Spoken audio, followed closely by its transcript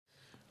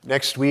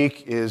Next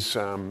week is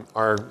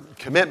our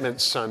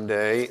Commitment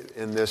Sunday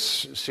in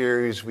this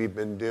series we've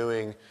been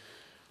doing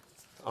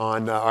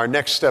on our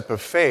next step of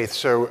faith.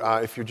 So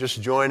if you're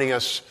just joining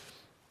us,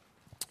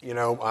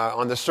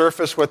 on the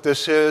surface what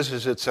this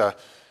is it's a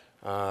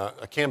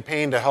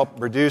campaign to help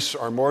reduce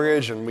our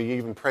mortgage, and we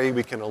even pray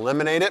we can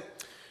eliminate it.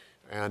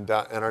 And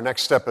our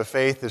next step of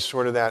faith is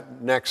sort of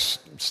that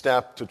next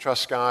step to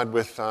trust God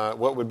with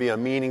what would be a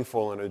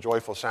meaningful and a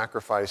joyful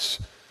sacrifice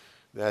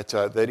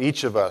that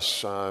each of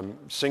us,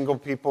 single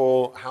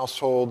people,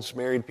 households,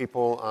 married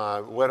people,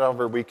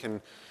 whatever we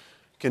can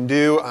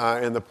do.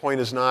 And the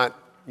point is not,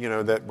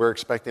 that we're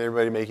expecting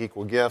everybody to make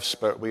equal gifts,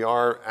 but we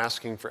are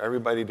asking for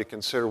everybody to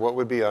consider what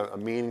would be a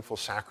meaningful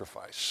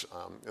sacrifice.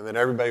 And then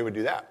everybody would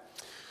do that.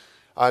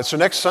 So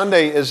next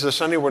Sunday is the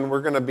Sunday when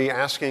we're going to be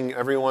asking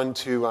everyone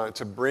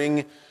to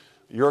bring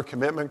your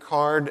commitment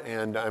card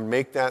and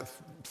make that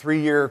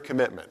 3-year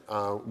commitment.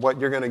 What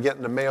you're going to get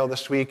in the mail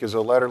this week is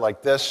a letter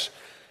like this.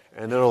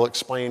 And it'll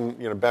explain,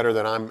 better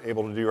than I'm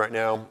able to do right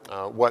now,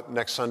 what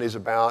next Sunday's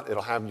about.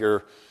 It'll have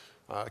your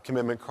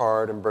commitment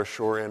card and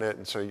brochure in it.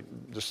 And so you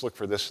just look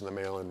for this in the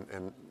mail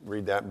and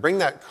read that. Bring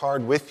that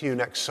card with you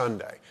next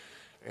Sunday.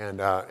 And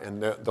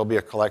there'll be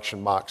a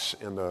collection box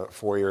in the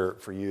foyer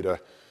for you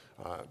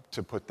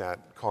to put that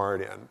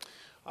card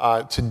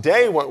in.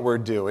 Today what we're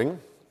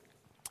doing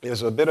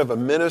is a bit of a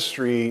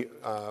ministry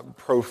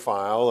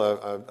profile,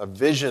 a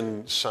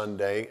vision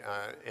Sunday.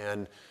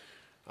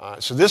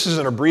 So this is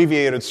an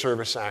abbreviated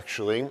service,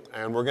 actually,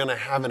 and we're going to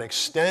have an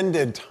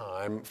extended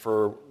time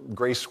for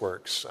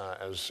GraceWorks,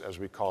 as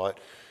we call it.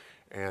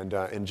 And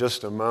in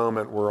just a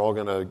moment, we're all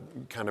going to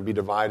kind of be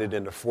divided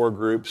into 4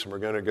 groups, and we're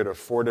going to go to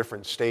 4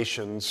 different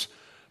stations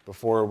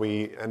before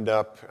we end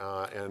up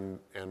and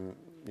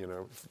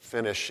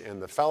finish in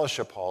the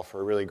fellowship hall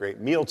for a really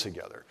great meal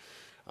together.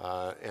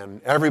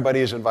 And everybody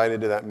is invited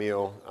to that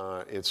meal.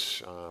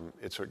 It's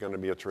going to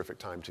be a terrific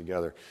time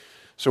together.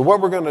 So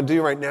what we're going to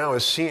do right now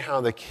is see how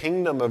the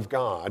kingdom of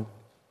God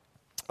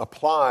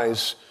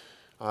applies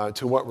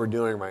to what we're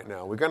doing right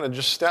now. We're going to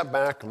just step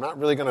back. I'm not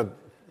really going to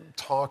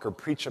talk or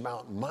preach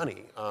about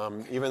money,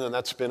 even though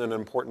that's been an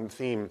important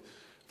theme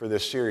for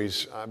this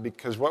series,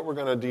 because what we're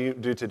going to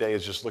do today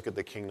is just look at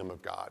the kingdom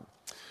of God.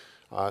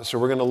 So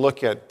we're going to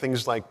look at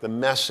things like the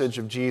message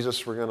of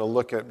Jesus. We're going to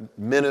look at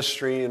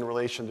ministry in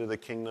relation to the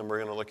kingdom. We're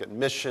going to look at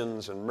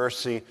missions and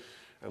mercy.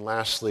 And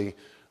lastly,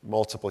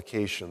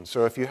 multiplication.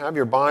 So if you have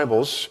your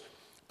Bibles,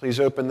 please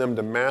open them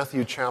to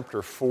Matthew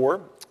chapter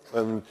 4,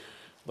 and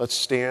let's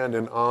stand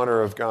in honor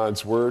of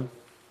God's word.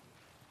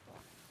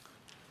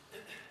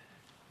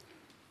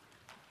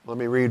 Let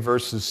me read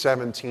verses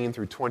 17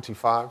 through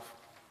 25.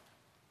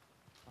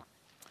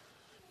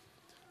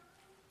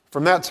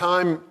 From that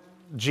time,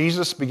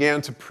 Jesus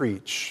began to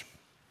preach,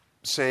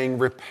 saying,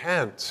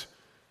 "Repent,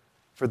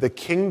 for the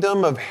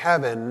kingdom of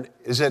heaven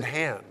is at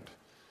hand."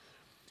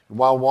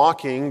 While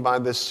walking by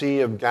the Sea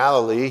of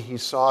Galilee, he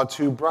saw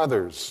 2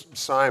 brothers,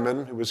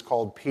 Simon, who was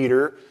called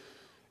Peter,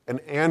 and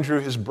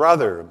Andrew his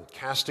brother,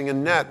 casting a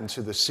net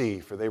into the sea,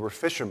 for they were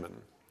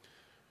fishermen.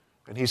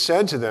 And he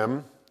said to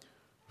them,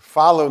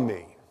 "Follow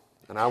me,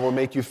 and I will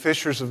make you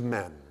fishers of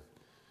men."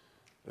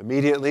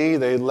 Immediately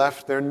they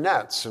left their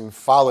nets and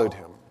followed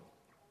him.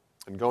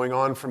 And going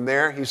on from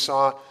there, he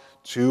saw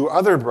 2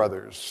 other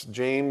brothers,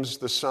 James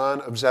the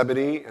son of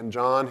Zebedee and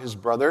John his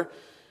brother,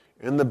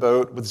 in the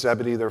boat with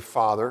Zebedee their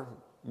father,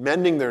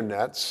 mending their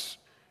nets,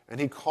 and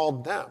he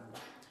called them.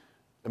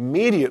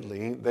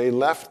 Immediately they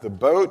left the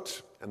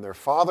boat and their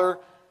father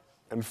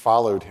and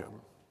followed him.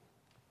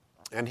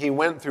 And he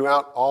went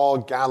throughout all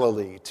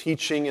Galilee,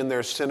 teaching in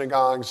their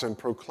synagogues and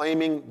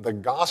proclaiming the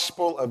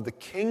gospel of the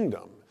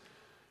kingdom,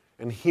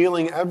 and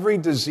healing every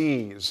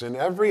disease and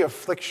every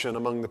affliction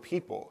among the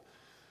people.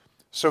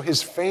 So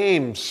his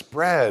fame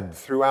spread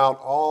throughout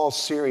all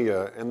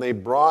Syria, and they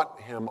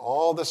brought him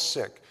all the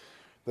sick,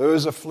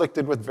 those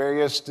afflicted with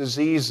various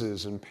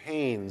diseases and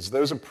pains,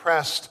 those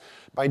oppressed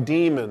by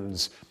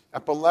demons,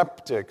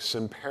 epileptics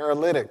and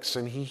paralytics,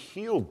 and he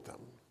healed them.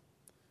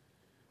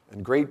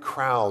 And great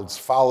crowds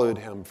followed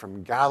him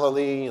from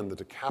Galilee and the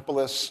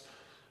Decapolis,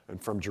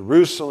 and from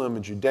Jerusalem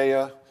and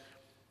Judea,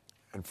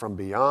 and from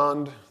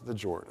beyond the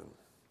Jordan.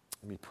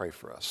 Let me pray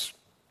for us.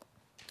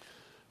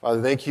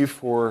 Father, thank you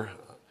for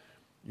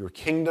your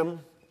kingdom.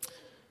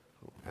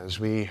 As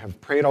we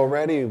have prayed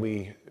already,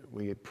 we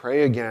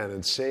pray again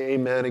and say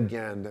amen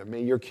again, that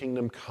may your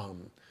kingdom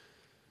come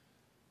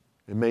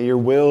and may your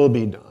will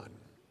be done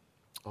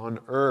on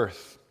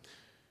earth,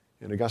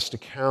 in Augusta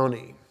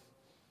County,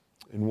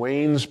 in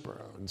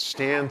Waynesboro, in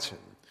Stanton,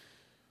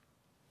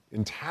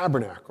 in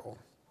Tabernacle,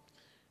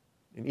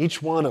 in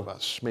each one of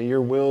us. May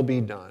your will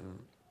be done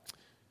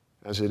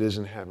as it is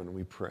in heaven,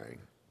 we pray.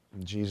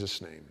 In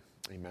Jesus' name,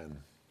 amen.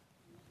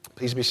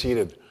 Please be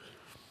seated.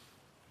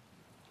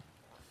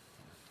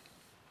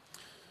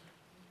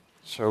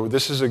 So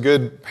this is a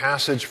good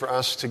passage for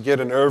us to get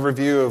an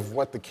overview of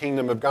what the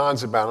kingdom of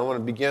God's about. I want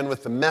to begin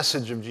with the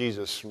message of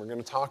Jesus. We're going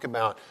to talk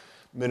about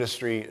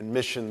ministry and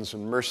missions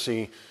and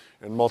mercy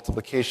and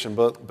multiplication.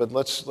 But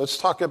let's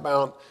talk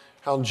about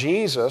how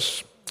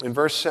Jesus in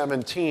verse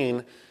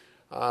 17,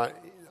 I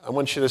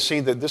want you to see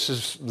that this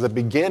is the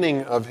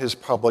beginning of his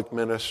public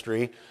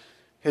ministry.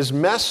 His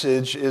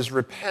message is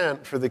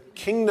repent, for the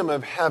kingdom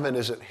of heaven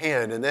is at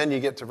hand. And then you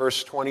get to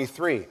verse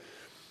 23.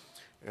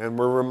 And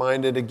we're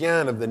reminded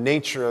again of the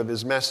nature of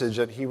his message,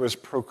 that he was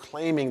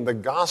proclaiming the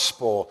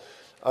gospel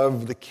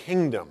of the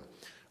kingdom.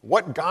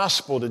 What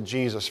gospel did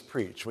Jesus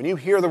preach? When you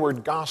hear the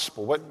word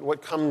gospel,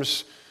 what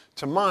comes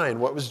to mind?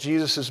 What was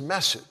Jesus'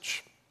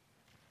 message?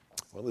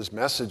 Well, his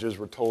message, as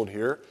we're told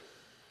here,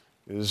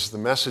 is the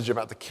message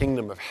about the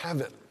kingdom of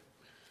heaven.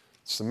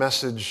 It's the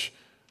message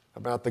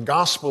about the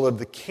gospel of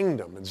the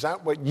kingdom. Is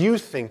that what you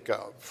think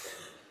of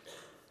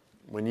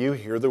when you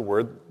hear the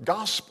word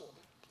gospel?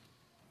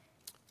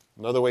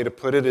 Another way to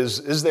put it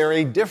is there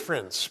a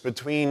difference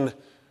between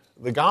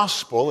the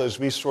gospel, as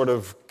we sort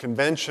of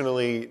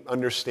conventionally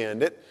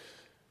understand it,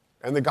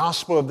 and the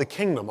gospel of the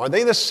kingdom? Are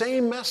they the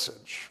same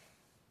message?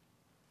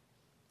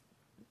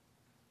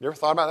 You ever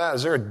thought about that?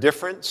 Is there a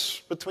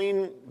difference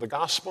between the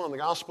gospel and the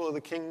gospel of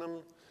the kingdom,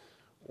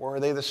 or are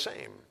they the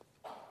same?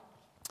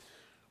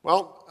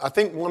 Well, I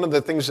think one of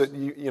the things that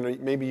you know,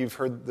 maybe you've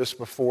heard this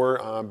before,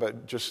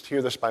 but just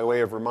hear this by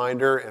way of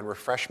reminder and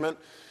refreshment,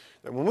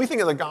 that when we think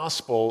of the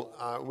gospel,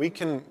 we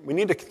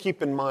need to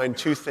keep in mind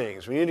two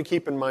things. We need to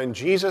keep in mind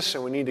Jesus,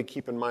 and we need to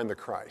keep in mind the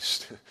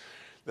Christ.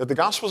 That the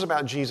gospel is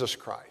about Jesus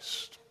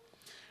Christ.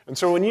 And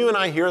so when you and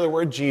I hear the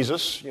word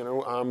Jesus, you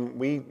know,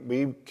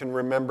 we can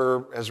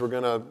remember, as we're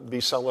going to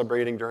be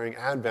celebrating during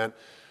Advent,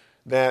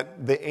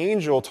 that the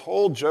angel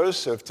told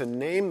Joseph to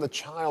name the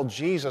child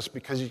Jesus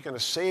because he's going to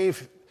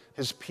save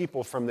his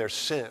people from their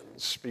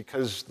sins,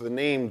 because the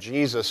name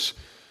Jesus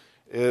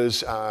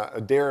is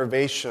a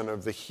derivation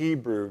of the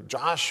Hebrew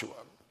Joshua.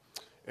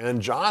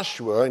 And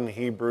Joshua in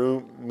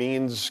Hebrew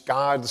means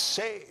God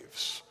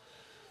saves.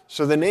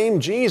 So the name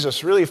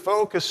Jesus really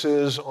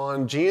focuses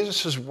on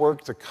Jesus'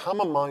 work to come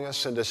among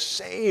us and to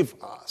save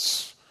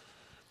us.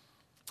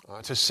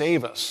 To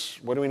save us.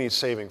 What do we need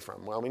saving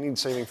from? Well, we need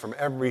saving from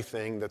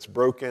everything that's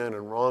broken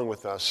and wrong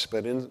with us.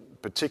 But in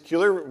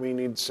particular, we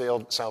need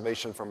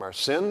salvation from our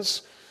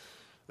sins.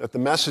 That the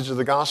message of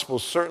the gospel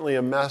is certainly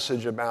a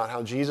message about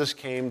how Jesus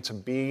came to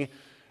be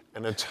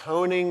an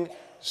atoning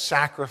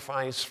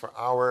sacrifice for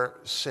our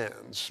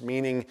sins,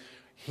 meaning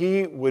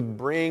he would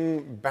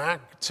bring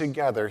back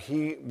together,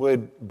 he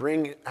would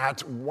bring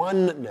at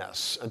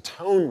oneness,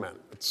 atonement.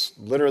 It's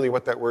literally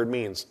what that word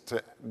means,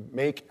 to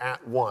make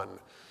at one,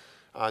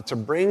 to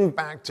bring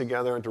back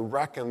together and to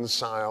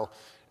reconcile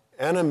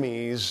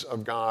enemies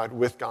of God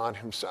with God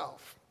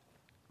himself.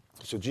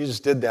 So Jesus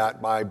did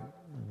that by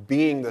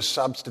being the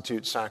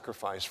substitute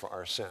sacrifice for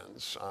our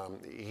sins.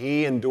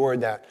 He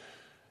endured that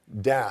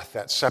death,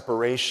 that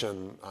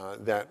separation,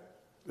 that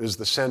is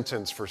the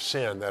sentence for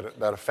sin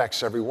that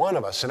affects every one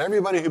of us. And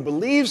everybody who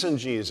believes in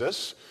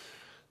Jesus,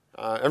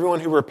 everyone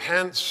who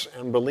repents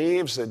and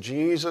believes that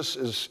Jesus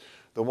is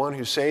the one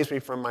who saves me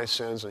from my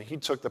sins, and he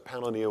took the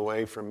penalty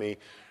away from me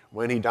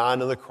when he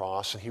died on the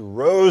cross, and he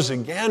rose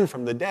again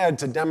from the dead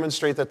to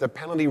demonstrate that the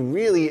penalty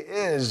really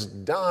is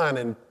done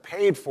and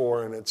paid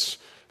for, and it's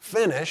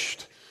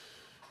finished,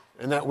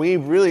 and that we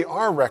really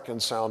are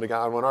reconciled to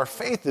God. When our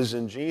faith is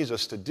in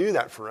Jesus to do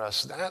that for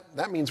us,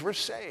 that means we're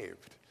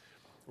saved.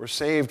 We're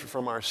saved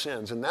from our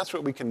sins, and that's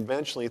what we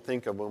conventionally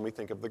think of when we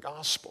think of the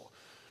gospel.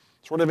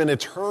 Sort of an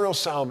eternal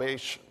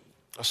salvation,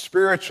 a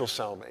spiritual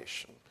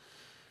salvation.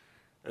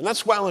 And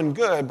that's well and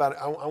good, but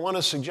I want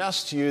to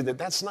suggest to you that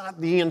that's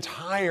not the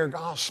entire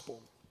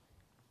gospel.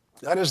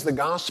 That is the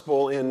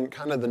gospel in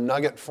kind of the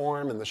nugget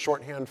form and the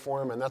shorthand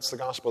form, and that's the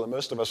gospel that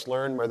most of us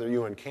learn, whether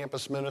you're in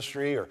campus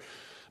ministry or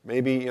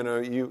maybe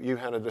you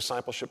had a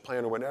discipleship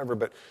plan or whatever.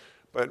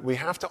 But we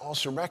have to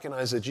also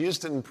recognize that Jesus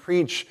didn't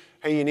preach,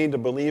 hey, you need to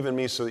believe in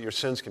me so that your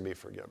sins can be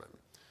forgiven.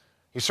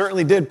 He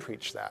certainly did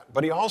preach that,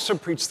 but he also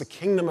preached the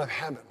kingdom of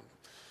heaven.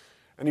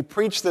 And he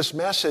preached this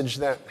message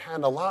that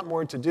had a lot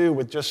more to do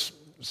with just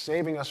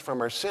saving us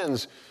from our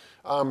sins.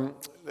 Let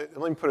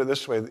me put it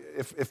this way.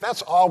 If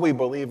that's all we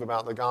believe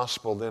about the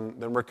gospel, then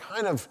we're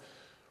kind of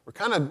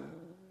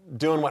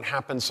doing what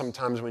happens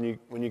sometimes when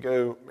you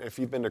go, if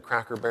you've been to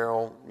Cracker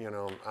Barrel,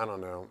 I don't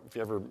know, if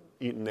you ever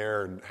eaten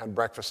there and had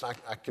breakfast.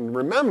 I can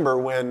remember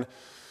when,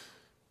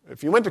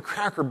 if you went to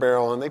Cracker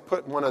Barrel and they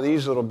put one of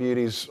these little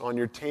beauties on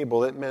your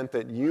table, it meant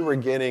that you were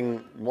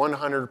getting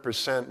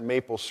 100%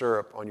 maple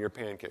syrup on your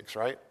pancakes,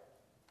 right?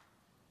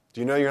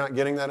 Do you know you're not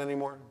getting that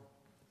anymore?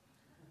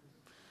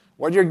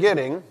 What you're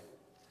getting,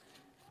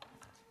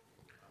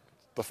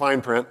 the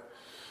fine print,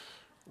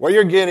 what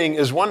you're getting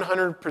is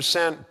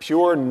 100%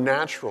 pure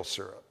natural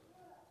syrup.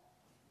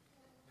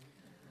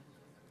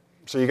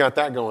 So you got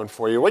that going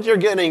for you. What you're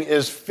getting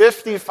is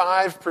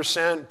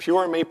 55%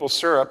 pure maple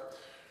syrup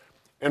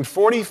and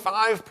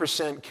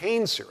 45%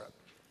 cane syrup.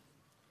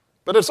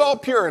 But it's all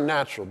pure and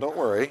natural, don't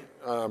worry.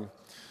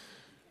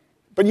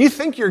 But you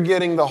think you're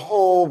getting the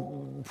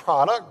whole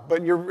product,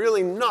 but you're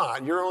really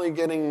not. You're only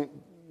getting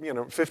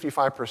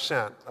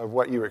 55% of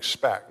what you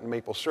expect,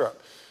 maple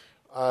syrup.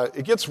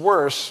 It gets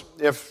worse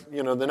if,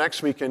 the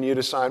next weekend you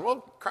decide, well,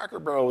 Cracker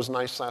Barrel was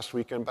nice last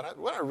weekend, but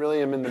what I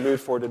really am in the mood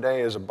for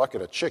today is a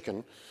bucket of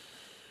chicken.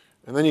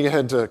 And then you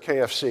head to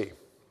KFC.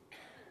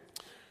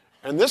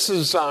 And this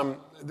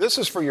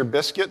is for your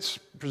biscuits,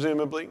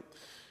 presumably.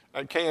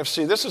 At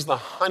KFC, this is the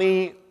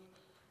honey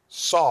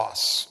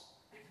sauce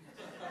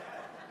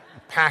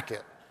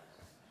packet.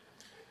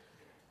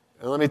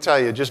 And let me tell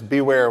you, just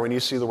beware when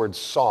you see the word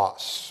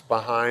sauce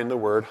behind the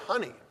word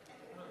honey.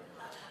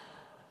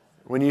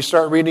 When you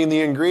start reading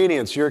the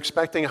ingredients, you're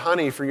expecting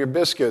honey for your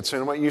biscuits,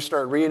 and what you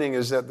start reading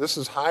is that this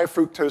is high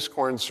fructose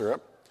corn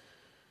syrup,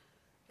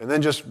 and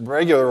then just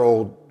regular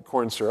old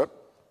corn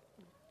syrup,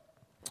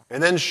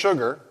 and then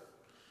sugar,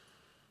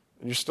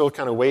 and you're still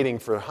kind of waiting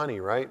for honey,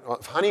 right?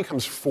 Honey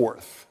comes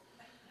fourth,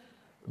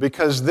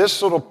 because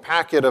this little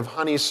packet of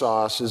honey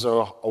sauce is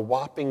a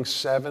whopping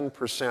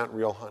 7%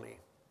 real honey.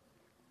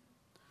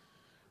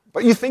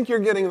 But you think you're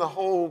getting the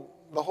whole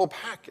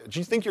package.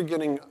 You think you're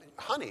getting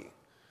honey,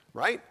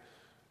 right?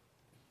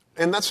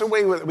 And that's the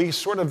way we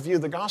sort of view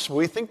the gospel.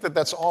 We think that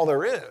that's all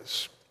there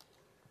is.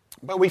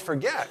 But we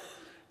forget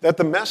that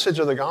the message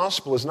of the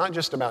gospel is not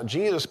just about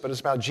Jesus, but it's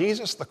about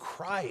Jesus the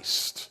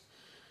Christ.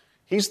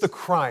 He's the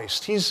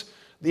Christ. He's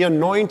the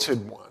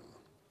anointed one.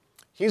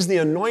 He's the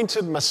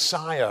anointed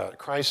Messiah.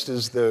 Christ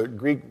is the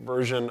Greek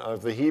version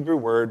of the Hebrew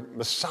word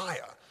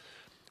Messiah,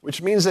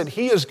 which means that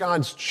he is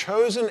God's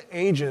chosen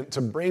agent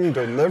to bring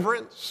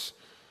deliverance,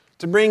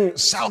 to bring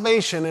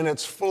salvation in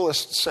its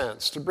fullest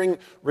sense, to bring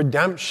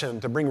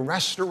redemption, to bring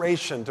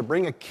restoration, to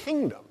bring a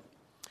kingdom.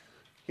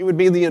 He would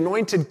be the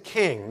anointed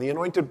king, the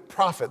anointed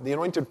prophet, the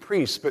anointed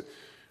priest, but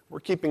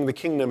we're keeping the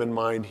kingdom in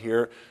mind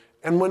here.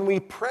 And when we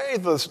pray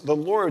the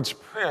Lord's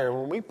Prayer,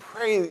 when we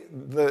pray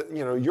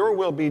your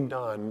will be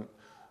done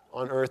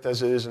on earth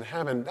as it is in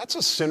heaven, that's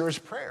a sinner's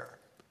prayer.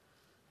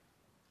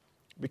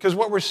 Because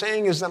what we're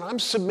saying is that I'm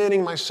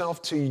submitting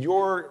myself to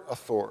your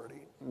authority,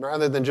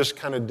 rather than just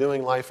kind of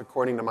doing life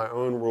according to my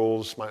own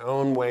rules, my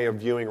own way of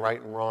viewing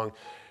right and wrong.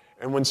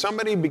 And when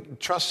somebody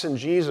trusts in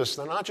Jesus,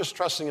 they're not just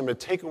trusting him to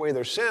take away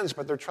their sins,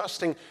 but they're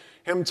trusting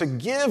him to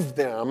give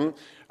them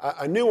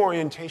a new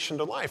orientation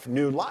to life,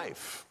 new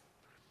life.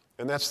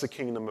 And that's the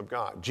kingdom of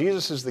God.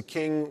 Jesus is the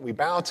king. We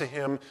bow to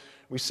him.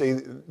 We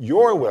say,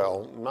 your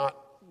will, not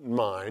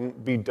mine,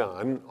 be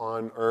done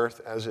on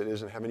earth as it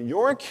is in heaven.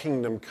 Your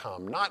kingdom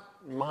come, not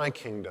my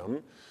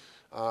kingdom,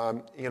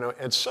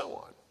 and so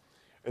on.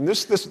 And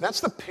that's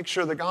the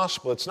picture of the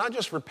gospel. It's not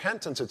just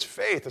repentance, it's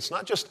faith. It's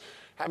not just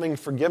having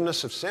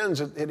forgiveness of sins.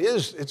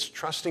 It's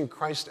trusting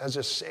Christ as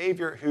a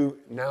Savior who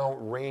now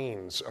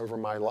reigns over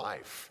my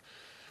life.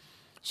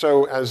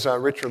 So as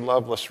Richard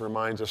Lovelace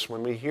reminds us,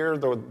 when we hear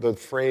the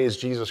phrase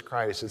Jesus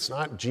Christ, it's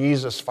not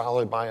Jesus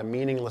followed by a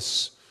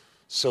meaningless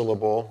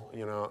syllable,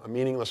 a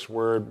meaningless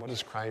word. What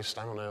is Christ?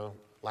 I don't know,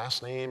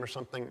 last name or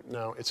something?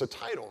 No, it's a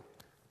title.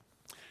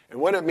 And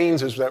what it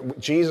means is that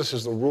Jesus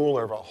is the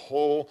ruler of a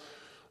whole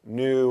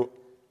new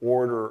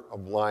order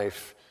of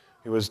life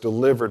who has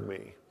delivered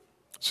me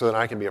so that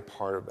I can be a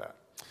part of that.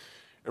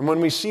 And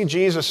when we see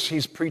Jesus,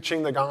 he's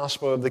preaching the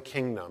gospel of the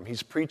kingdom.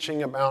 He's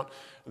preaching about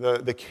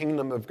the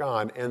kingdom of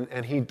God.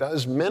 And he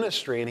does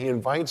ministry, and he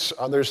invites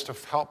others to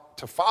help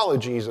to follow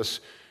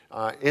Jesus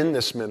in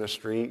this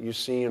ministry. You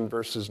see in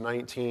verses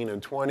 19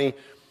 and 20,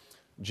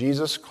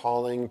 Jesus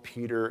calling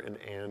Peter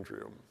and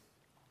Andrew.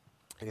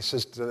 And he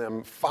says to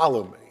them,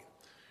 follow me.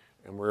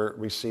 And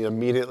we see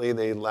immediately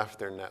they left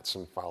their nets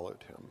and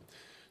followed him.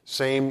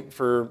 Same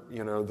for,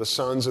 the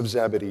sons of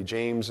Zebedee,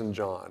 James and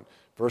John.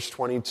 Verse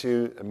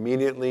 22,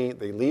 immediately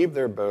they leave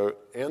their boat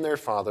and their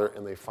father,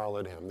 and they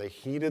followed him. They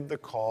heeded the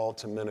call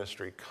to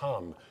ministry.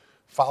 Come,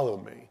 follow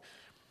me.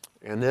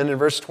 And then in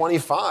verse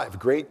 25,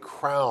 great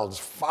crowds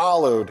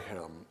followed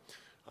him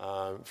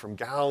from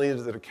Galilee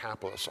to the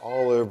Decapolis,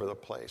 all over the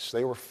place.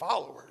 They were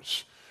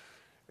followers.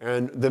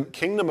 And the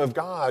kingdom of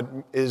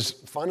God is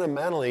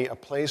fundamentally a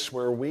place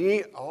where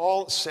we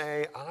all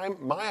say,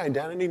 my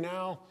identity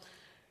now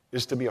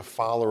is to be a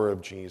follower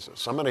of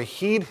Jesus. I'm going to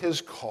heed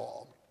his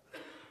call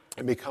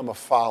and become a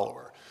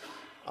follower.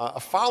 A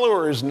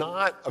follower is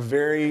not a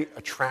very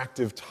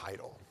attractive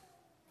title.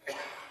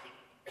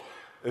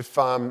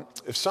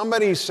 If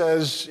somebody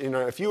says,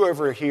 if you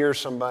overhear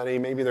somebody,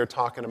 maybe they're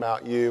talking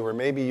about you, or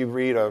maybe you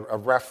read a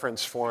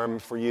reference form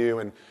for you,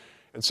 and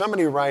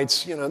somebody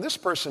writes, this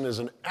person is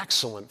an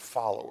excellent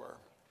follower.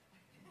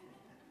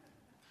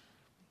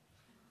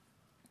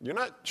 You're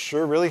not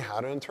sure really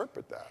how to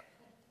interpret that.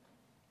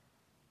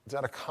 Is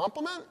that a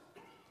compliment?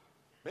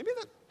 Maybe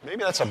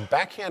that's a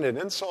backhanded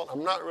insult.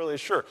 I'm not really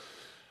sure.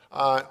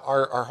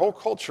 Our whole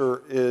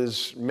culture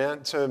is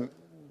meant to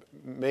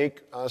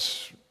make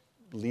us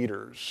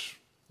leaders.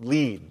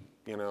 Lead,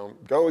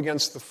 go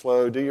against the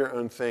flow, do your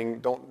own thing,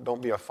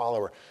 don't be a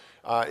follower.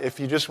 If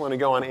you just want to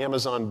go on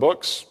Amazon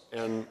Books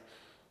and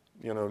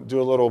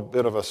do a little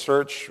bit of a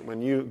search,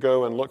 when you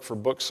go and look for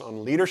books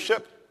on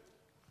leadership,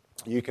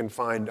 you can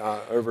find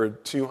over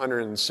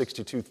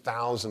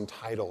 262,000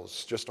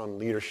 titles just on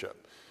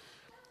leadership.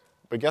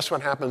 But guess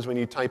what happens when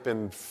you type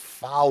in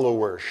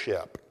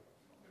followership?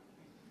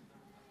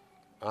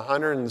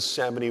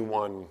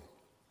 171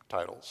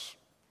 titles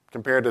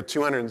compared to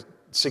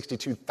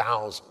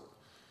 262,000.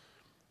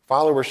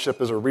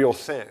 Followership is a real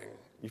thing.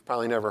 You've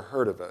probably never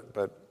heard of it,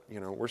 but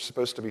we're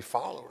supposed to be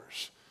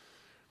followers.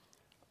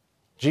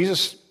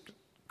 Jesus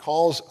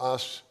calls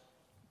us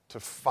to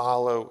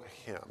follow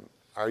him.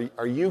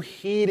 Are you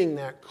heeding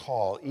that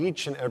call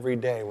each and every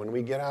day when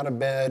we get out of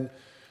bed,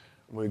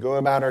 when we go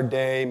about our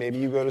day? Maybe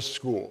you go to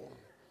school.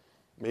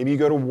 Maybe you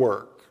go to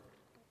work.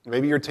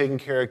 Maybe you're taking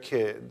care of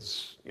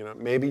kids.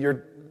 Maybe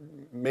you're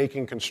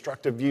making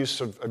constructive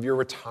use of your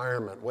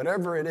retirement.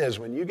 Whatever it is,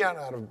 when you get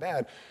out of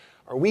bed,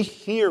 are we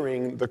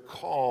hearing the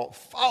call,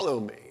 follow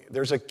me?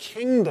 There's a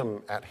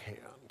kingdom at hand.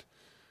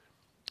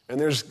 And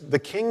there's the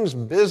king's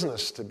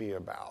business to be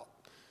about.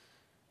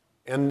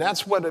 And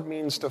that's what it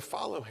means to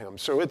follow him.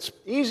 So it's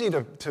easy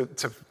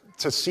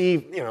to see,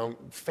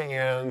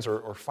 fans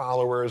or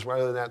followers,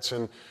 whether that's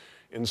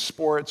in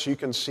sports, you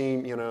can see,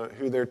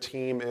 who their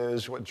team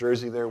is, what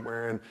jersey they're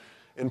wearing.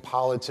 In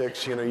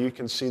politics, you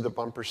can see the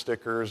bumper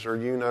stickers, or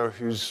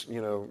who's,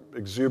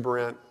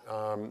 exuberant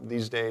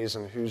these days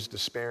and who's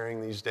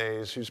despairing these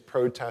days, who's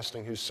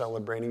protesting, who's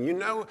celebrating. You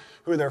know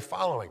who they're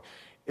following.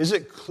 Is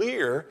it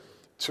clear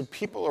to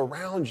people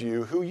around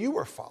you who you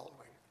are following?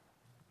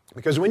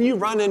 Because when you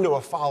run into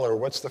a follower,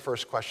 what's the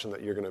first question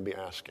that you're going to be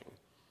asking?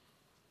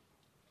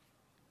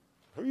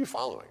 Who are you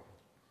following?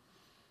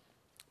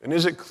 And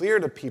is it clear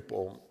to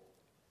people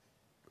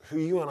who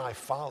you and I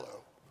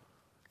follow?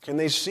 Can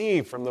they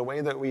see from the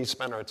way that we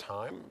spend our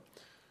time,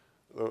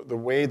 the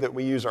way that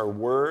we use our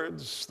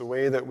words, the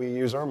way that we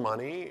use our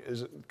money?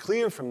 Is it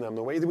clear from them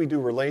the way that we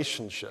do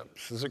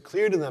relationships? Is it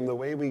clear to them the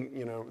way we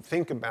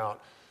think about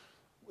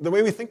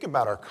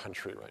our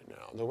country right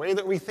now, the way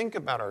that we think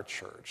about our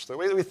church, the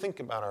way that we think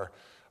about our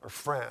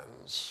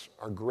friends,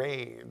 our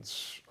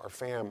grades, our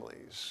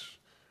families?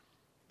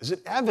 Is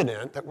it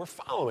evident that we're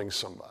following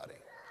somebody?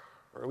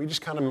 Or are we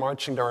just kind of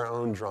marching to our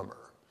own drummer?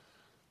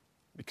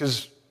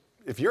 Because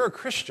if you're a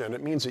Christian,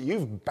 it means that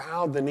you've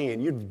bowed the knee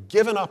and you've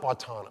given up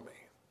autonomy.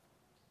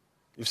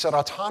 You've said,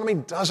 autonomy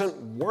doesn't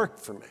work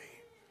for me.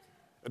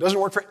 It doesn't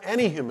work for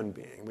any human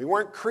being. We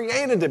weren't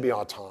created to be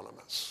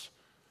autonomous.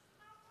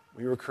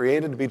 We were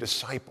created to be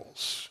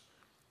disciples.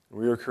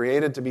 We were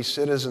created to be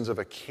citizens of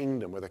a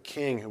kingdom with a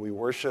king who we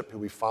worship, who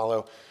we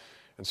follow.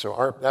 And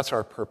so that's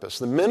our purpose.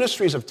 The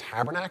ministries of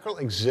Tabernacle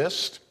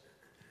exist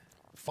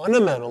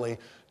fundamentally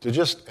to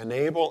just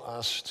enable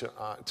us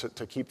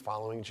to keep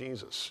following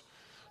Jesus.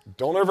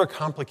 Don't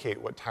overcomplicate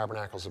what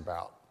Tabernacle's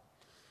about.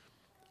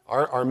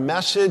 Our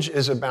message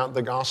is about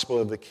the gospel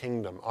of the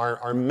kingdom.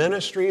 Our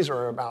ministries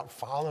are about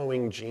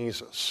following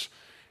Jesus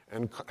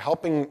and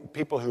helping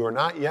people who are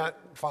not yet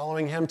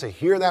following him to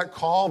hear that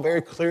call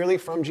very clearly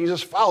from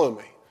Jesus, follow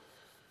me.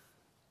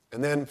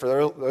 And then for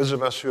those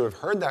of us who have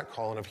heard that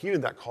call and have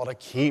heeded that call, to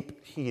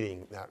keep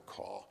heeding that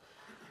call,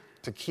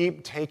 to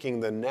keep taking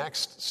the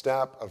next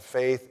step of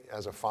faith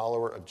as a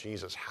follower of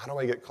Jesus. How do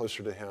I get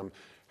closer to him?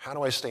 How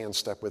do I stay in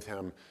step with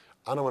him?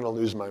 I don't want to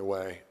lose my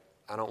way.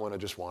 I don't want to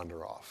just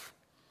wander off.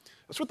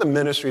 That's what the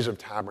ministries of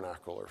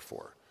Tabernacle are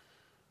for.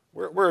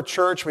 We're a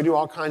church, we do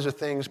all kinds of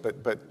things, but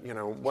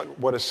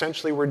what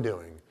essentially we're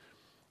doing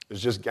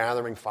is just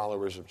gathering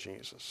followers of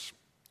Jesus.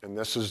 And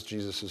this is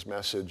Jesus'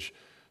 message,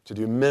 to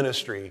do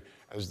ministry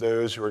as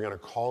those who are going to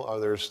call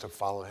others to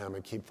follow him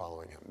and keep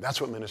following him. That's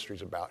what ministry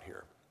is about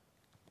here.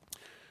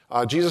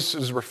 Jesus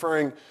is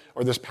referring,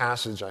 or this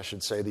passage, I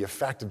should say, the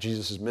effect of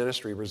Jesus'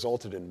 ministry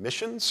resulted in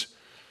missions,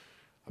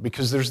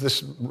 because there's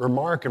this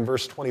remark in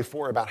verse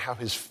 24 about how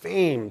his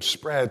fame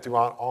spread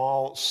throughout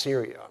all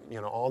Syria,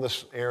 all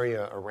this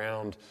area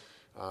around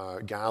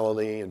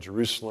Galilee and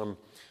Jerusalem.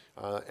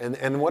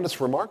 And what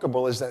is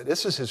remarkable is that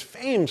this is his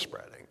fame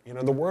spreading.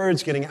 The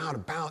word's getting out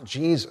about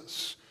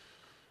Jesus.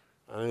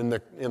 In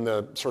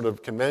the sort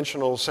of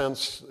conventional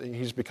sense,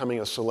 he's becoming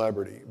a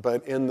celebrity.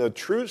 But in the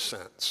true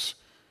sense,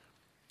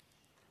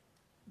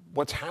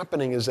 what's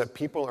happening is that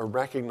people are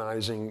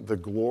recognizing the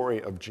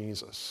glory of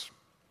Jesus.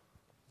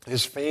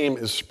 His fame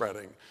is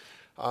spreading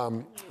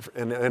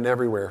and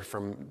everywhere,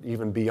 from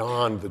even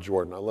beyond the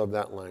Jordan. I love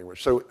that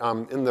language. So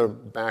in the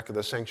back of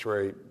the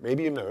sanctuary,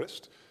 maybe you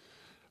noticed,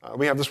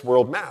 we have this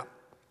world map.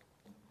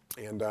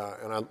 And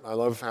I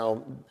love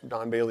how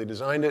Don Bailey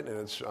designed it, and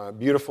it's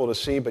beautiful to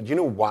see. But do you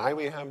know why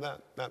we have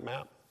that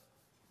map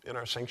in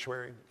our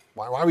sanctuary?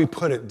 Why we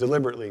put it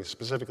deliberately,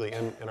 specifically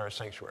in our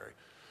sanctuary?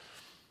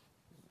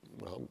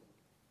 Well,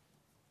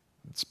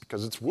 it's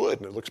because it's wood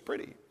and it looks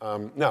pretty.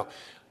 No,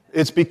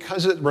 it's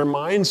because it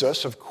reminds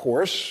us, of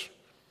course,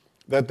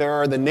 that there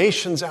are the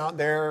nations out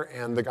there,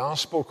 and the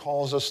gospel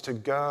calls us to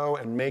go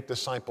and make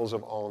disciples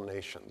of all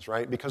nations,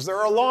 right? Because there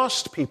are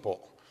lost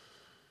people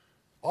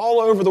all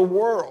over the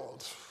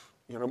world,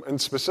 and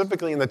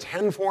specifically in the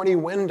 1040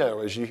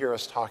 window, as you hear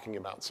us talking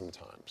about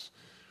sometimes.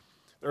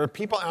 There are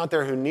people out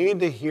there who need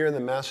to hear the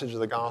message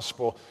of the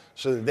gospel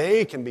so that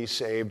they can be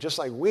saved just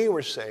like we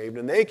were saved,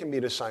 and they can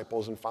be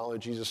disciples and follow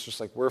Jesus just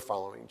like we're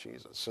following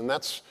Jesus. And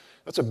that's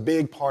a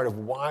big part of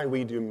why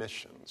we do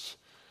missions.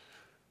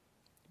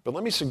 But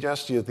let me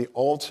suggest to you that the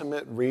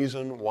ultimate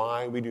reason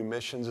why we do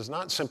missions is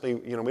not simply,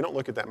 we don't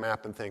look at that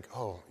map and think,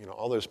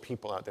 all those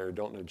people out there who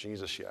don't know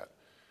Jesus yet.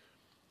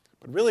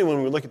 But really,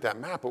 when we look at that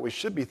map, what we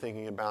should be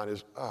thinking about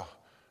is,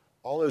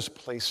 all those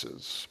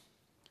places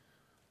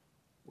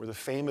where the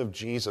fame of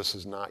Jesus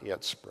is not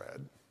yet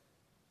spread,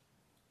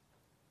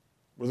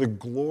 where the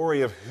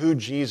glory of who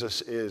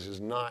Jesus is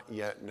not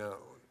yet known,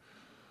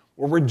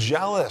 where we're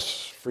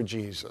jealous for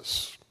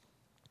Jesus.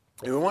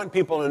 And we want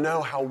people to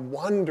know how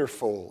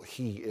wonderful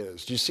he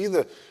is. Do you see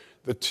the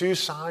two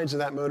sides of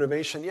that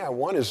motivation? Yeah,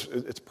 one is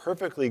it's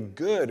perfectly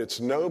good, it's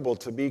noble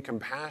to be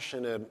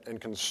compassionate and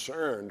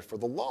concerned for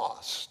the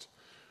lost.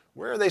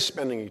 Where are they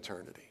spending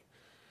eternity?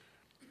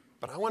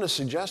 But I want to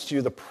suggest to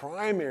you the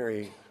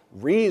primary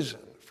reason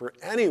for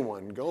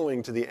anyone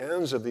going to the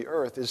ends of the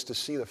earth is to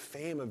see the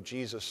fame of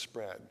Jesus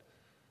spread.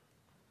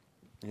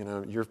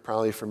 You're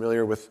probably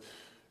familiar with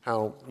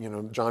how,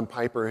 John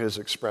Piper has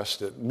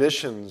expressed it.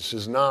 Missions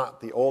is not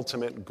the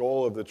ultimate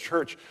goal of the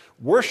church.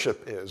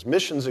 Worship is.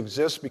 Missions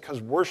exist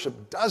because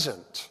worship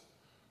doesn't.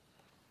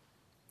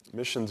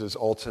 Missions is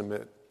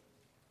ultimate.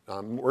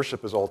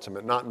 Worship is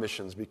ultimate, not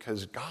missions,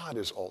 because God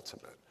is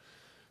ultimate,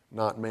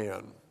 not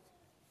man.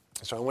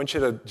 So I want you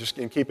to, just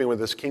in keeping with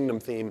this kingdom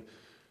theme,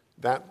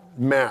 that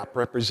map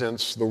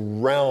represents the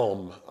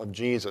realm of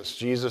Jesus.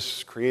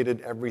 Jesus created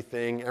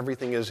everything.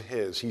 Everything is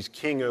his. He's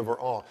king over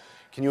all.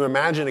 Can you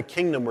imagine a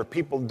kingdom where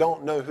people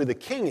don't know who the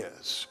king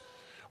is?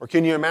 Or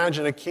can you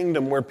imagine a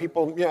kingdom where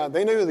people,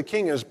 they know who the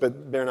king is,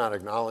 but they're not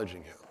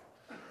acknowledging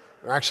him?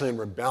 They're actually in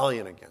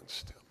rebellion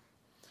against him.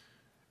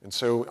 And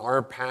so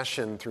our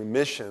passion through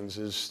missions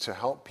is to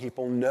help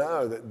people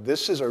know that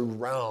this is a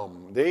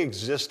realm. They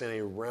exist in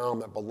a realm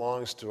that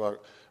belongs to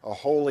a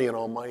holy and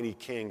almighty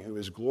king who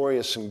is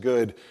glorious and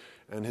good,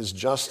 and his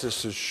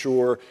justice is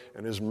sure,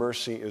 and his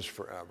mercy is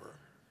forever.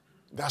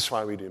 That's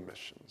why we do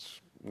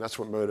missions. And that's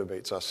what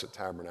motivates us at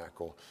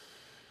Tabernacle.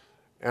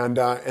 And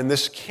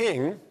this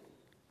king,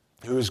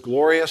 who is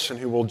glorious and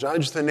who will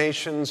judge the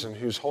nations and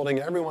who's holding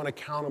everyone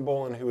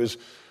accountable and who is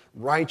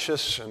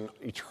righteous and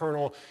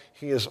eternal,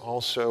 he is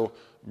also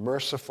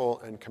merciful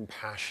and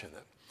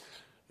compassionate.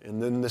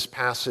 And then this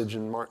passage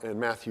in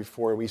Matthew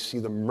 4, we see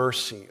the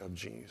mercy of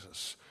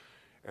Jesus.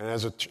 And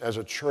as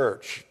a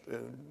church,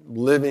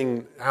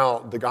 living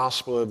out the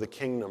gospel of the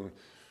kingdom,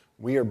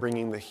 we are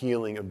bringing the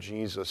healing of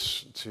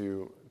Jesus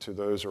to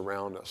those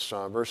around us.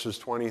 Verses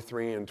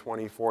 23 and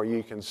 24,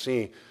 you can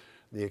see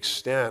the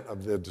extent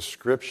of the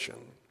description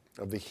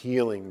of the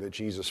healing that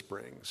Jesus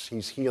brings.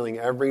 He's healing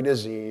every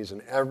disease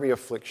and every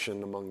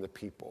affliction among the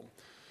people.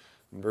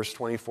 In verse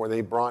 24,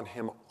 they brought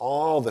him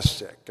all the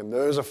sick and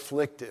those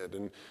afflicted,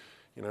 and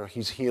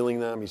he's healing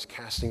them, he's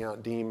casting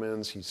out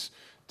demons, he's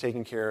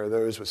taking care of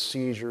those with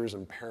seizures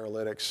and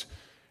paralytics.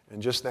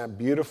 And just that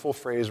beautiful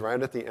phrase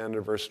right at the end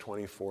of verse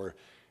 24,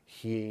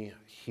 he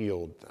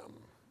healed them.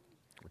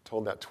 We're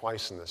told that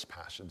twice in this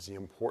passage, the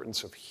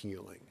importance of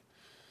healing.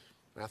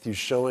 Matthew's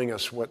showing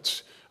us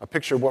what's a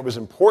picture of what was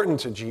important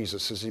to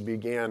Jesus as he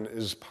began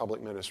his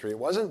public ministry. It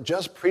wasn't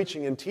just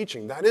preaching and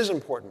teaching. That is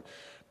important.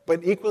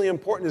 But equally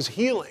important is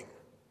healing.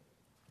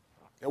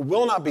 It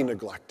will not be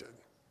neglected.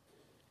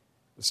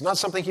 It's not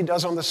something he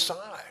does on the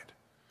side.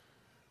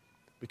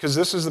 Because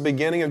this is the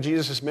beginning of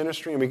Jesus'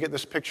 ministry, and we get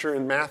this picture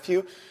in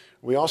Matthew.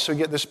 We also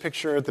get this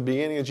picture at the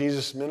beginning of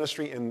Jesus'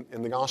 ministry in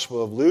the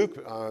Gospel of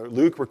Luke.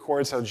 Luke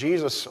records how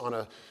Jesus, on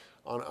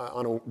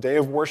a day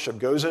of worship,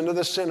 goes into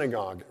the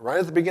synagogue. Right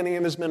at the beginning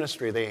of his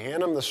ministry, they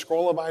hand him the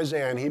scroll of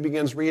Isaiah, and he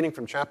begins reading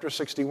from chapter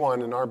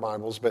 61 in our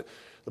Bibles, but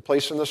the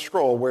place in the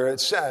scroll where it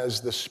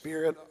says, "The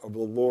Spirit of the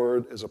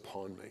Lord is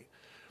upon me,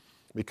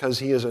 because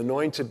he has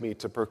anointed me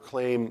to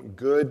proclaim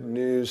good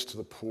news to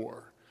the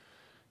poor.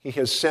 He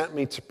has sent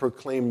me to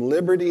proclaim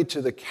liberty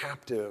to the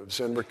captives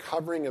and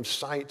recovering of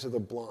sight to the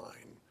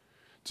blind,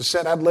 to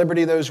set at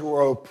liberty those who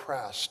are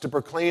oppressed, to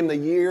proclaim the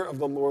year of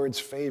the Lord's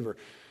favor."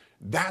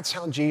 That's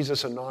how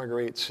Jesus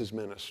inaugurates his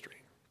ministry,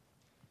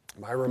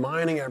 by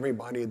reminding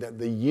everybody that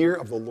the year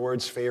of the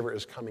Lord's favor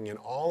is coming, and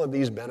all of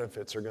these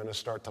benefits are going to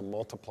start to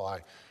multiply.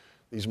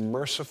 These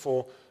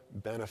merciful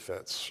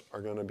benefits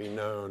are going to be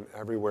known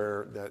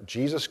everywhere that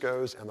Jesus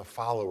goes and the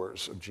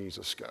followers of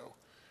Jesus go.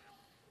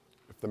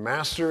 If the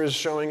Master is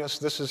showing us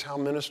this is how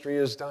ministry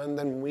is done,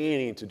 then we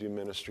need to do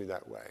ministry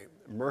that way,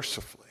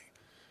 mercifully.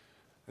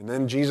 And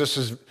then Jesus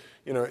is,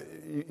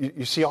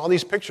 you see all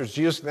these pictures.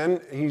 Jesus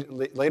then,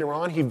 later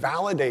on, he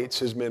validates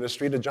his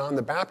ministry to John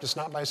the Baptist,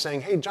 not by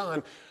saying, "Hey,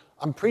 John,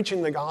 I'm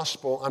preaching the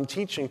gospel, I'm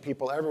teaching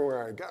people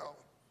everywhere I go."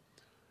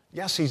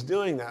 Yes, he's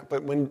doing that,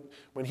 but when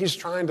he's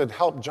trying to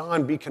help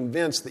John be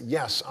convinced that,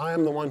 yes, I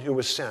am the one who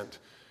was sent,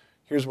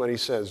 here's what he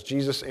says.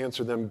 Jesus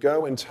answered them,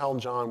 "Go and tell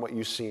John what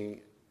you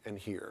see and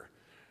hear.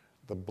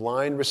 The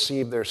blind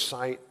receive their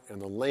sight,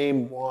 and the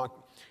lame walk,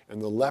 and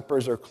the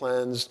lepers are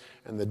cleansed,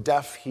 and the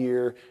deaf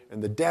hear,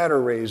 and the dead are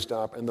raised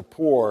up, and the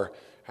poor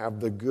have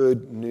the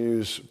good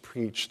news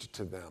preached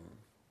to them."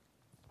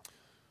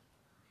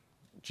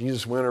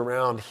 Jesus went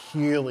around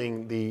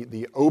healing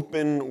the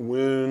open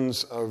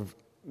wounds of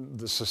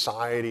the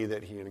society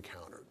that he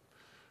encountered.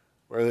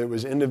 whether it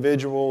was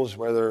individuals,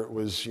 whether it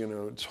was,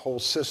 it's whole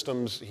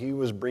systems, he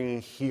was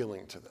bringing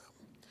healing to them.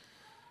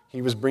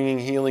 He was bringing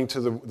healing to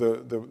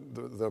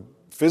the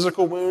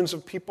physical wounds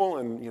of people,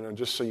 and,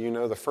 just so you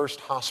know, the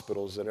first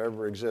hospitals that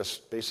ever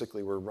exist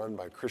basically were run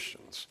by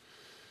Christians.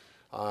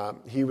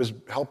 He was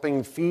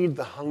helping feed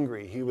the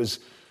hungry. He was,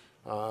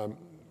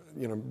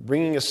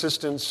 bringing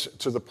assistance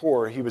to the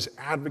poor. He was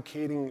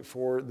advocating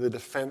for the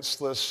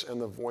defenseless and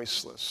the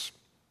voiceless.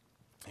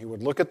 He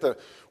would look at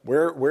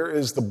where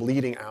is the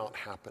bleeding out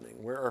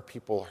happening? Where are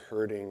people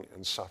hurting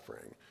and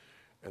suffering?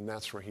 And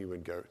that's where he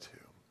would go to.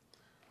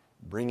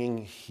 Bringing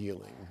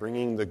healing,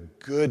 bringing the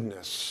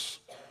goodness,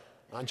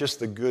 not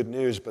just the good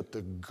news, but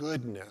the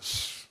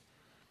goodness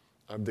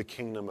of the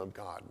kingdom of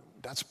God.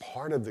 That's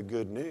part of the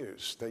good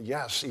news, that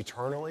yes,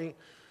 eternally,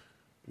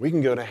 we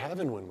can go to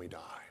heaven when we die.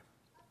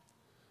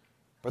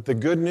 But the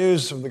good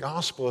news of the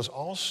gospel is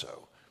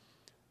also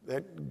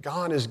that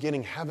God is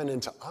getting heaven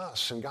into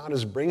us, and God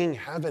is bringing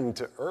heaven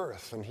to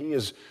earth, and he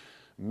is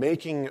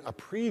making a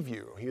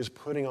preview. He is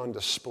putting on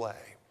display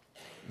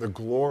the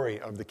glory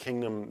of the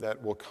kingdom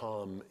that will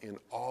come in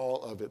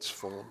all of its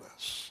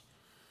fullness.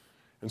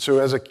 And so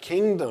as a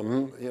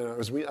kingdom,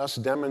 as us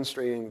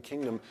demonstrating the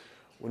kingdom,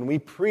 when we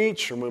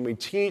preach or when we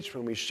teach,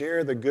 when we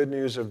share the good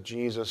news of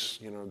Jesus,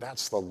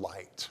 that's the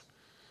light.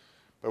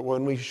 But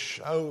when we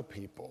show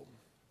people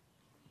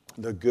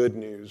the good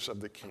news of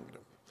the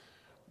kingdom,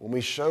 when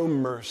we show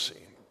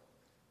mercy,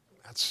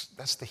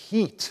 that's the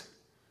heat.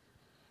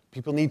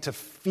 People need to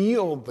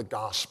feel the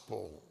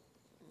gospel,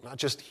 not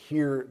just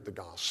hear the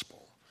gospel.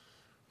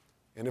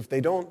 And if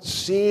they don't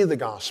see the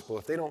gospel,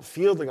 if they don't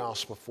feel the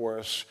gospel for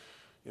us,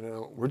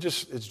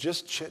 it's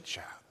just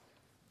chit-chat.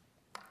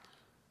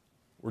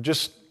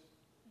 It's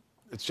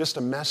just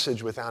a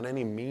message without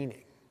any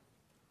meaning.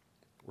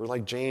 We're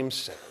like James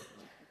said,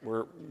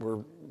 we're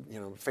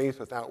faith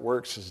without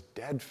works is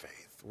dead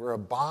faith. We're a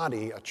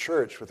body, a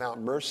church without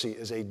mercy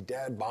is a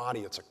dead body,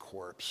 it's a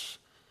corpse.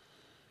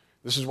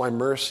 This is why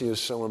mercy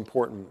is so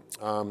important.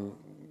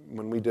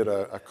 When we did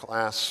a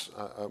class,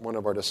 one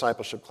of our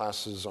discipleship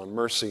classes on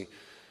mercy,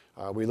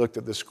 we looked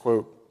at this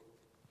quote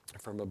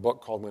from a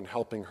book called When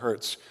Helping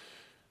Hurts.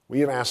 We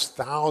have asked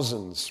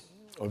thousands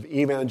of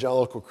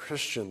evangelical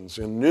Christians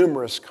in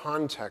numerous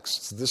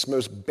contexts this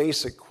most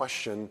basic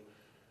question: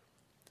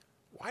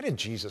 why did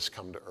Jesus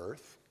come to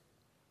earth?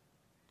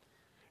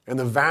 And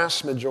the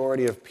vast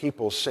majority of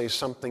people say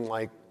something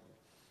like,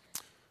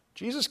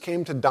 Jesus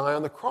came to die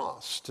on the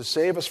cross to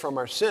save us from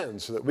our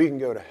sins so that we can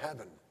go to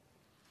heaven.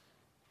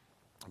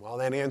 While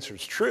that answer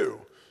is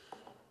true,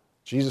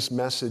 Jesus'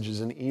 message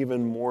is an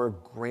even more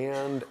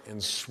grand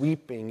and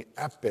sweeping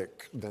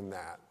epic than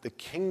that. The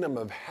kingdom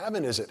of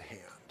heaven is at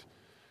hand.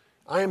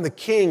 I am the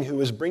king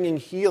who is bringing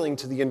healing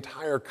to the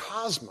entire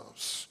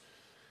cosmos.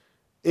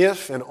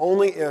 If and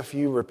only if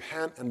you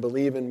repent and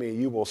believe in me,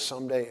 you will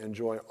someday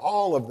enjoy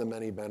all of the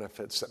many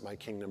benefits that my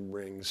kingdom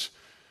brings.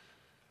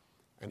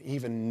 And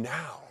even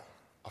now,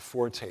 a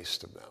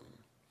foretaste of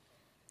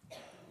them.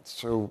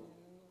 So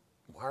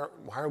why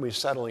are we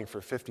settling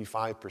for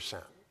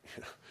 55%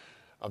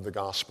 of the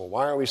gospel?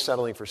 Why are we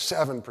settling for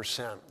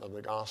 7% of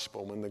the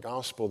gospel when the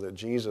gospel that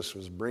Jesus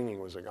was bringing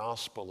was a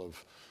gospel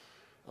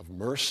of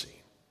mercy?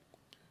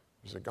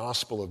 It was a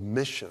gospel of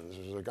missions.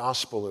 It was a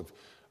gospel of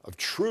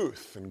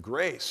truth and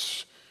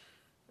grace.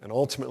 And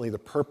ultimately, the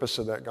purpose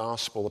of that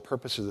gospel, the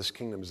purpose of this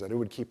kingdom, is that it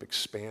would keep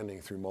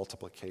expanding through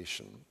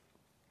multiplication.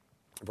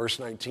 Verse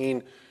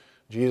 19,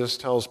 Jesus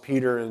tells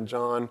Peter and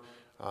John,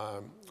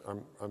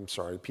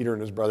 Peter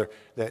and his brother,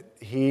 that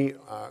he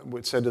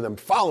said to them,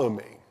 follow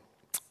me,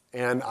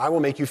 and I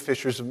will make you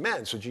fishers of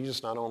men. So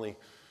Jesus not only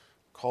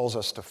calls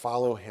us to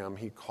follow him,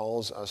 he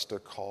calls us to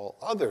call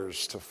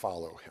others to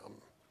follow him.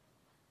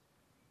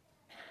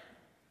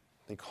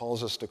 He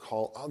calls us to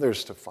call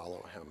others to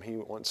follow him. He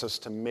wants us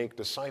to make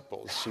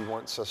disciples. He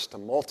wants us to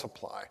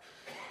multiply.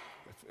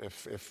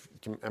 If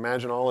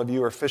imagine all of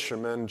you are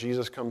fishermen,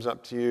 Jesus comes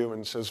up to you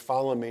and says,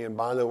 follow me, and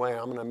by the way,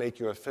 I'm going to make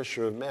you a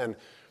fisher of men.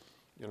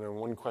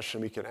 One question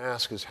we could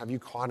ask is, have you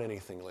caught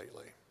anything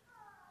lately?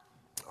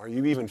 Are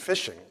you even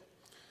fishing?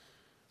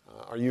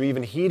 Are you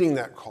even heeding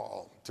that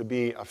call to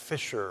be a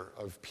fisher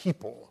of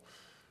people?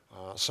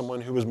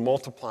 Someone who is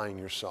multiplying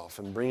yourself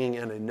and bringing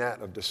in a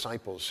net of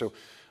disciples. So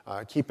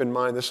keep in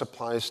mind, this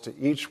applies to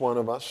each one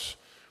of us,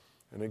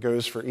 and it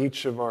goes for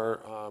each of our,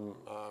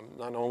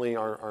 not only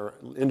our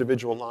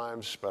individual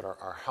lives, but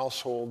our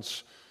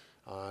households.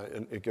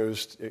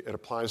 It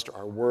applies to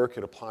our work,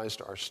 it applies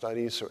to our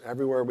studies. So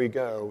everywhere we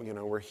go,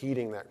 we're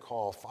heeding that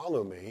call,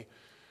 follow me.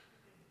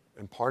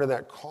 And part of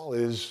that call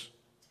is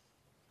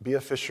be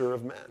a fisher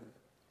of men.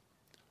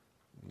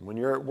 When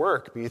you're at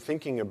work, be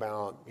thinking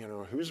about,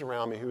 who's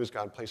around me, who has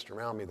God placed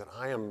around me that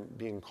I am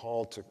being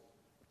called to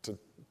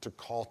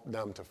call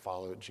them to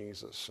follow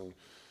Jesus. And,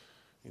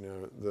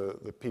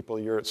 the people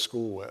you're at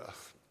school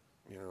with,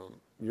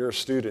 you're a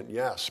student,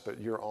 yes, but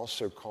you're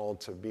also called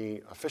to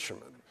be a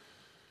fisherman.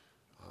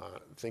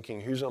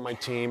 Thinking, who's on my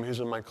team, who's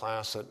in my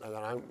class,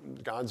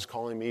 God's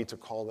calling me to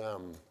call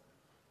them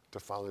to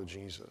follow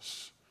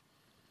Jesus.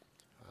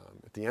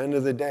 At the end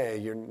of the day,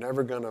 you're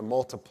never going to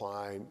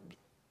multiply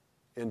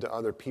into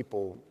other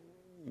people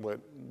what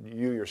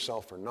you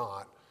yourself are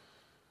not.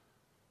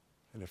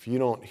 And if you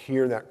don't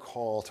hear that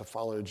call to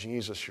follow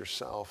Jesus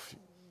yourself,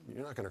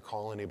 you're not going to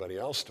call anybody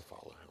else to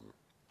follow him.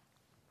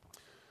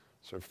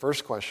 So the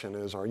first question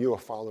is, are you a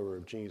follower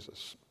of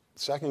Jesus? The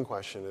second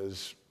question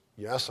is,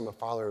 yes, I'm a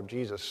follower of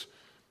Jesus.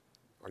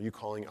 Are you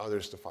calling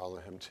others to follow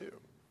him too?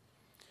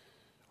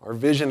 Our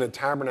vision at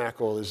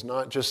Tabernacle is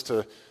not just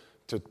to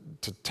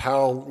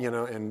tell,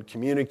 and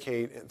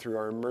communicate through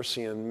our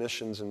mercy and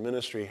missions and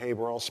ministry, hey,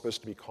 we're all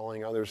supposed to be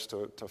calling others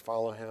to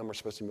follow him. We're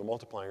supposed to be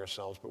multiplying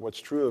ourselves. But what's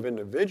true of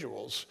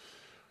individuals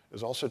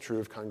is also true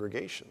of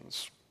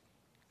congregations,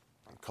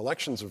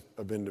 collections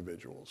of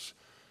individuals.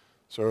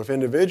 So if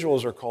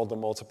individuals are called to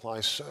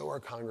multiply, so are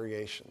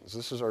congregations.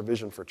 This is our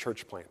vision for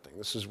church planting.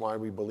 This is why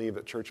we believe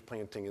that church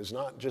planting is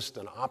not just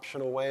an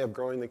optional way of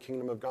growing the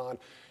kingdom of God.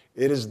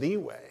 It is the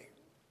way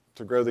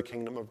to grow the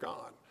kingdom of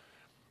God.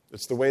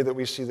 It's the way that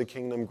we see the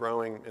kingdom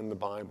growing in the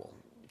Bible.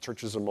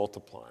 Churches are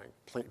multiplying.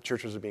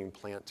 Churches are being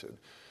planted.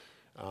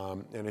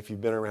 And if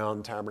you've been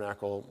around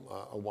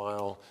Tabernacle a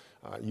while,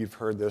 you've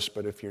heard this,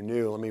 but if you're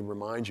new, let me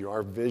remind you,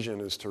 our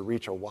vision is to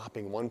reach a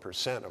whopping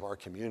 1% of our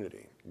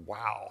community.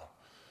 Wow.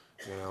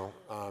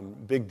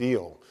 Big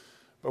deal.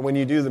 But when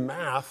you do the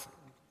math,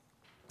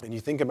 and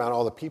you think about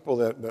all the people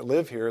that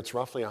live here, it's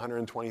roughly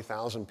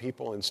 120,000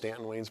 people in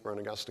Stanton, Waynesboro,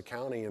 and Augusta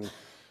County, and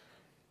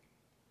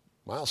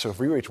wow, so if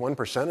we reach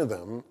 1% of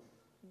them,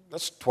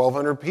 that's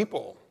 1,200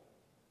 people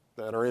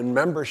that are in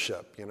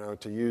membership,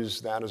 to use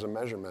that as a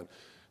measurement,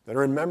 that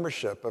are in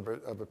membership of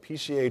a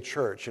PCA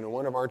church,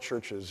 one of our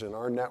churches in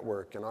our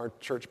network, in our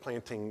church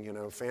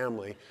planting,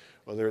 family,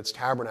 whether it's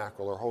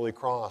Tabernacle or Holy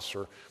Cross,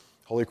 or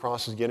Holy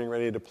Cross is getting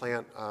ready to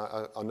plant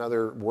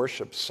another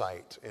worship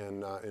site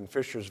in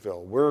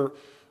Fishersville. We're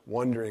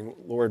wondering,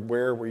 Lord,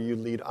 where will you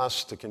lead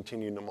us to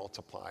continue to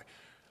multiply?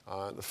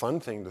 The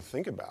fun thing to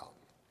think about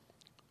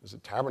is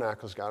that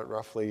Tabernacle's got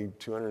roughly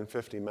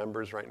 250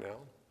 members right now.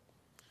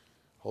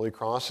 Holy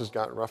Cross has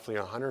got roughly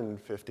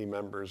 150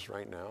 members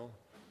right now.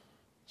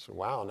 So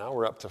wow, now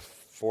we're up to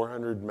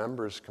 400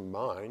 members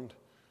combined.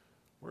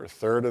 We're a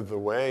third of the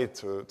way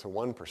to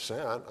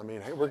 1%. I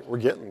mean, hey, we're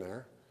getting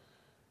there.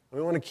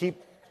 We want to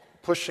keep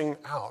pushing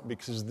out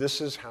because this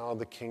is how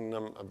the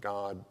kingdom of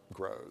God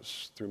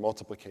grows, through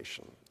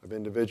multiplication of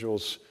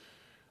individuals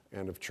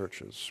and of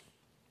churches.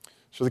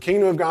 So the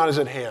kingdom of God is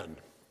at hand.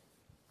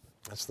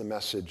 That's the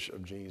message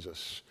of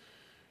Jesus.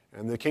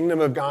 And the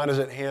kingdom of God is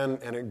at hand,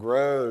 and it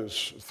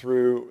grows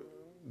through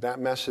that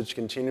message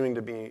continuing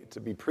to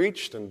be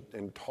preached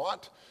and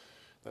taught.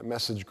 That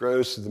message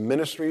grows to the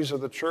ministries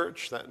of the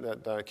church.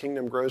 That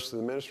kingdom grows to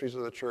the ministries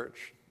of the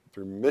church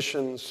through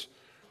missions,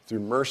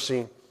 through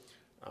mercy,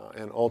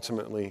 and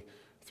ultimately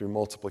through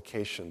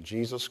multiplication.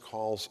 Jesus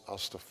calls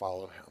us to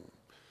follow him.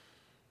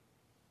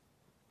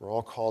 We're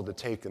all called to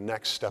take the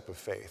next step of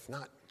faith,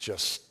 not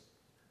just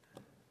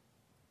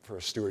for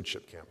a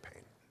stewardship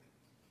campaign,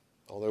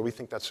 although we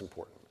think that's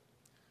important.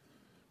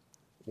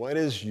 What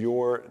is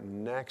your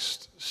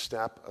next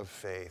step of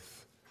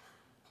faith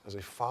as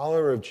a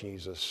follower of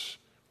Jesus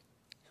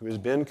who has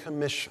been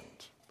commissioned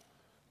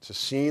to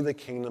see the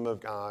kingdom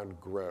of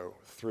God grow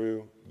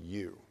through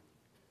you?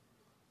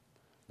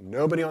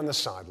 Nobody on the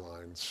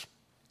sidelines,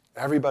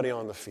 everybody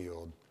on the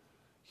field,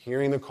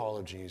 hearing the call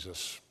of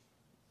Jesus,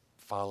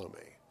 follow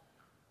me,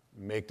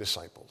 make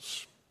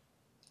disciples,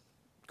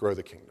 grow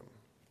the kingdom.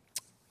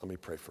 Let me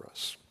pray for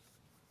us.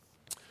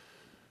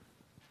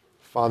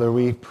 Father,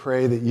 we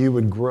pray that you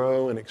would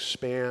grow and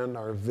expand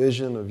our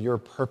vision of your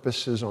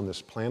purposes on this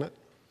planet.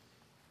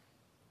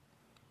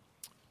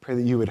 Pray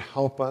that you would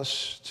help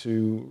us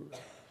to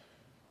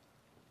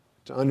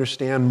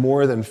understand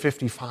more than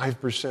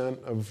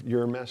 55% of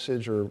your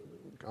message, or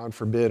God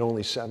forbid,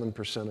 only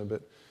 7% of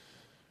it,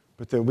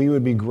 but that we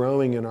would be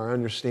growing in our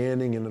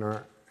understanding and in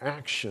our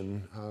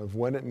action of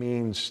what it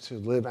means to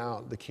live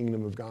out the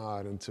kingdom of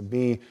God and to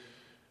be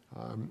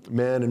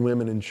men and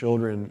women and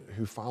children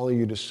who follow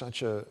you to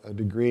such a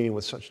degree and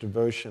with such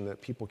devotion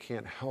that people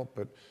can't help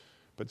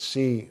but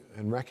see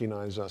and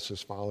recognize us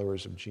as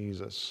followers of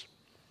Jesus.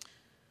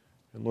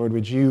 And Lord,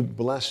 would you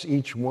bless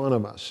each one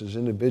of us as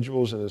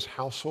individuals and as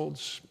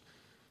households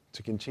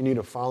to continue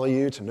to follow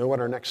you, to know what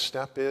our next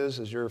step is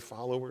as your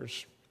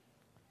followers.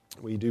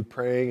 We do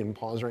pray and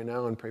pause right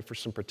now and pray for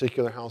some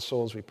particular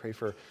households. We pray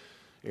for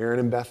Aaron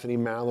and Bethany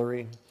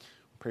Mallory.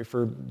 We pray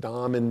for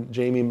Dom and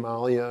Jamie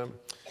Malia.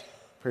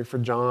 Pray for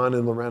John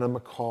and Lorena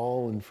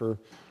McCall, and for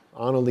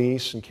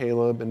Annalise and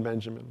Caleb and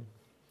Benjamin.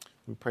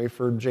 We pray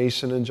for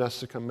Jason and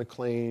Jessica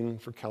McLean,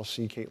 for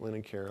Kelsey, Caitlin,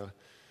 and Kara.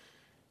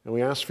 And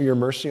we ask for your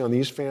mercy on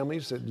these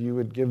families, that you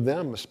would give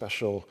them a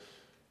special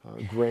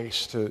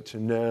grace to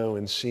know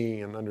and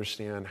see and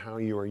understand how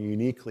you are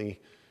uniquely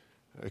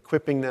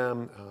equipping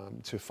them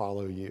to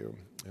follow you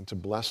and to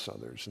bless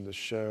others and to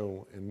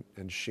show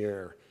and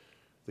share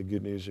the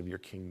good news of your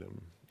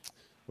kingdom.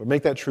 Lord,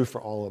 make that true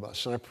for all of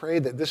us. And I pray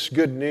that this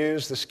good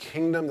news, this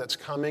kingdom that's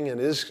coming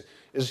and is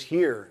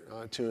here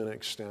to an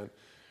extent,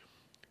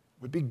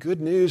 would be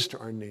good news to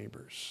our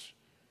neighbors.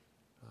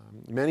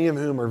 many of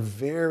whom are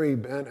very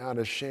bent out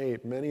of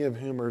shape, many of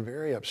whom are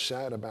very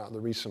upset about the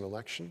recent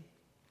election,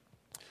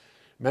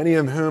 many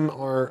of whom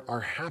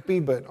are happy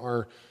but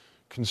are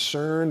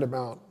concerned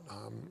about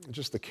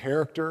just the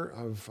character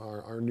of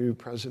our new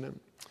president.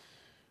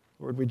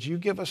 Lord, would you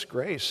give us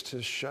grace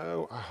to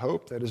show a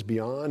hope that is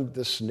beyond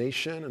this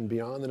nation and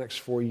beyond the next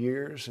 4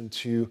 years, and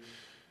to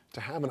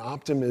have an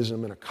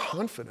optimism and a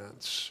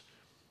confidence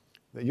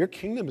that your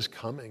kingdom is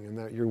coming and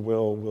that your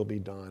will be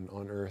done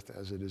on earth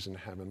as it is in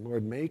heaven.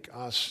 Lord, make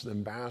us the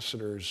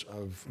ambassadors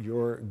of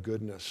your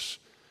goodness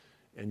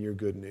and your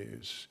good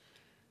news.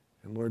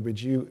 And Lord,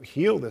 would you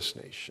heal this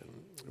nation?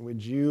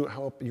 Would you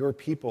help your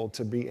people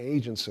to be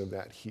agents of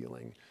that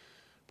healing?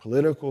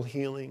 Political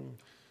healing,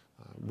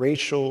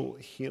 racial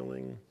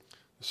healing,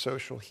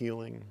 social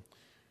healing,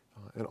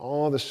 and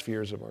all the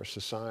spheres of our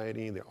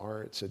society, the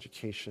arts,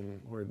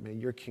 education. Lord, may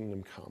your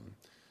kingdom come.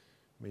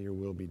 May your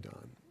will be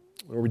done.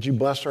 Lord, would you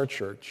bless our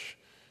church?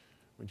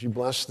 Would you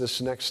bless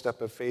this Next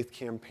Step of Faith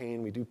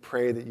campaign? We do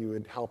pray that you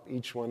would help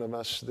each one of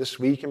us this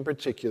week in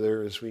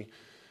particular as we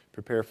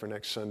prepare for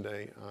next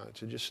Sunday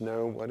to just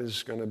know what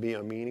is going to be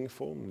a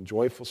meaningful and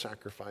joyful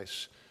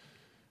sacrifice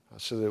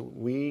so that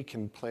we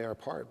can play our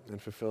part in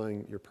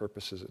fulfilling your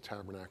purposes at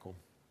Tabernacle.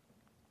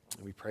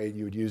 And we pray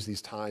you would use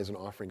these tithes and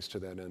offerings to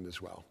that end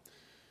as well.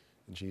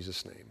 In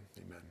Jesus' name,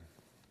 amen.